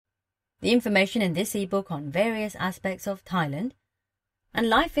The information in this ebook on various aspects of Thailand and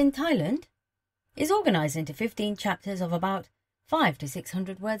life in Thailand is organized into 15 chapters of about 500 to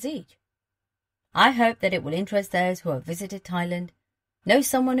 600 words each. I hope that it will interest those who have visited Thailand, know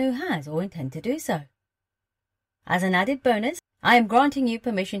someone who has, or intend to do so. As an added bonus, I am granting you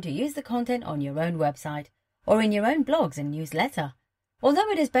permission to use the content on your own website or in your own blogs and newsletter, although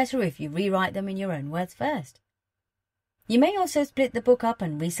it is better if you rewrite them in your own words first. You may also split the book up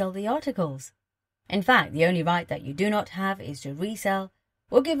and resell the articles. In fact, the only right that you do not have is to resell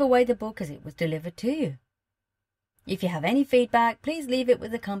or give away the book as it was delivered to you. If you have any feedback, please leave it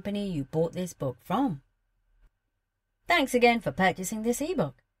with the company you bought this book from. Thanks again for purchasing this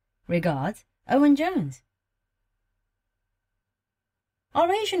ebook. Regards, Owen Jones. Are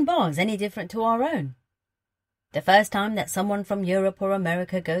Asian bars any different to our own? The first time that someone from Europe or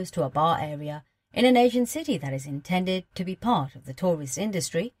America goes to a bar area in an Asian city that is intended to be part of the tourist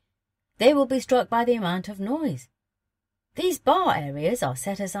industry, they will be struck by the amount of noise. These bar areas are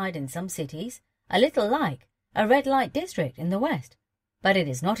set aside in some cities, a little like a red light district in the West, but it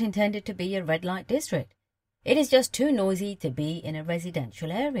is not intended to be a red light district. It is just too noisy to be in a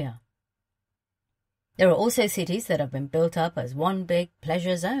residential area. There are also cities that have been built up as one big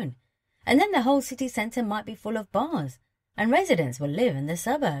pleasure zone, and then the whole city centre might be full of bars, and residents will live in the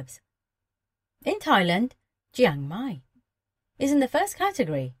suburbs. In Thailand, Chiang Mai is in the first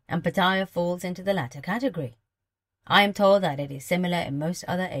category, and Pattaya falls into the latter category. I am told that it is similar in most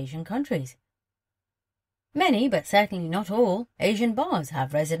other Asian countries. Many, but certainly not all, Asian bars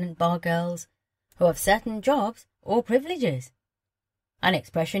have resident bar girls who have certain jobs or privileges. An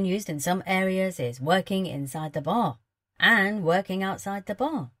expression used in some areas is working inside the bar and working outside the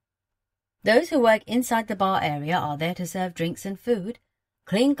bar. Those who work inside the bar area are there to serve drinks and food,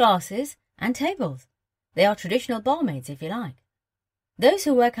 clean glasses and tables. They are traditional barmaids, if you like. Those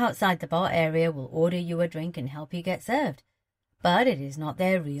who work outside the bar area will order you a drink and help you get served, but it is not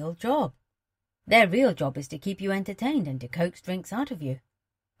their real job. Their real job is to keep you entertained and to coax drinks out of you,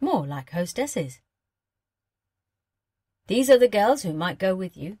 more like hostesses. These are the girls who might go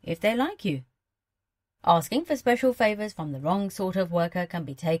with you if they like you. Asking for special favours from the wrong sort of worker can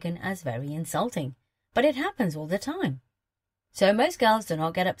be taken as very insulting, but it happens all the time. So most girls do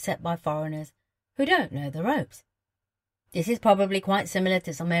not get upset by foreigners who don't know the ropes. This is probably quite similar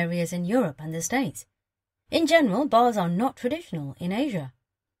to some areas in Europe and the States. In general, bars are not traditional in Asia.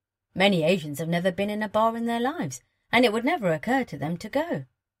 Many Asians have never been in a bar in their lives, and it would never occur to them to go.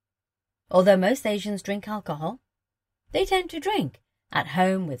 Although most Asians drink alcohol, they tend to drink at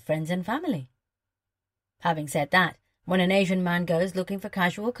home with friends and family. Having said that, when an Asian man goes looking for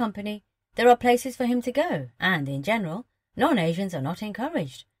casual company, there are places for him to go, and in general, non-Asians are not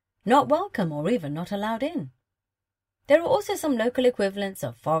encouraged, not welcome, or even not allowed in. There are also some local equivalents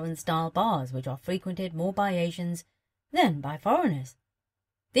of foreign-style bars which are frequented more by Asians than by foreigners.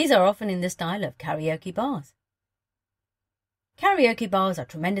 These are often in the style of karaoke bars. Karaoke bars are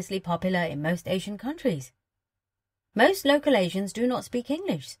tremendously popular in most Asian countries. Most local Asians do not speak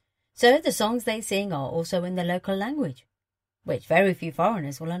English, so the songs they sing are also in the local language, which very few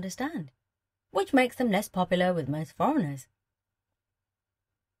foreigners will understand, which makes them less popular with most foreigners.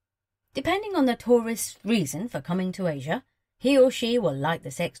 Depending on the tourist's reason for coming to Asia, he or she will like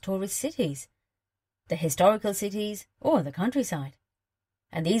the sex-tourist cities, the historical cities, or the countryside.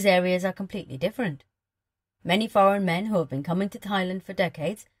 And these areas are completely different. Many foreign men who have been coming to Thailand for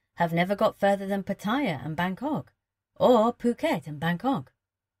decades have never got further than Pattaya and Bangkok, or Phuket and Bangkok.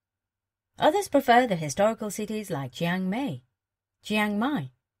 Others prefer the historical cities like Chiang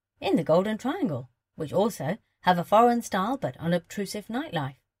Mai, in the Golden Triangle, which also have a foreign-style but unobtrusive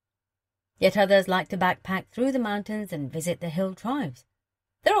nightlife. Yet others like to backpack through the mountains and visit the hill tribes.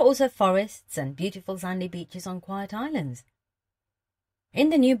 There are also forests and beautiful sandy beaches on quiet islands. In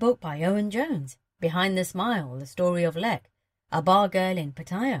the new book by Owen Jones, Behind the Smile, the story of Lek, a bar girl in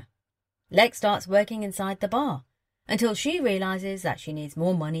Pattaya, Lek starts working inside the bar until she realizes that she needs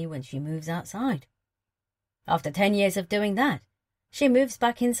more money when she moves outside. After 10 years of doing that, she moves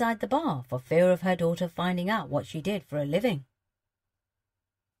back inside the bar for fear of her daughter finding out what she did for a living.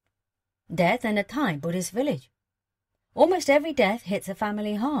 Death in a Thai Buddhist village. Almost every death hits a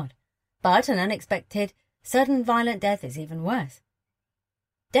family hard, but an unexpected, sudden violent death is even worse.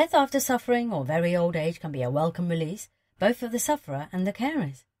 Death after suffering or very old age can be a welcome release, both for the sufferer and the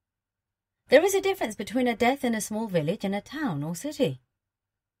carers. There is a difference between a death in a small village and a town or city.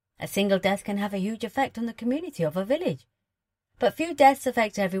 A single death can have a huge effect on the community of a village, but few deaths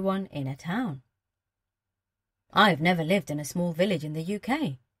affect everyone in a town. I have never lived in a small village in the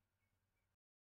UK,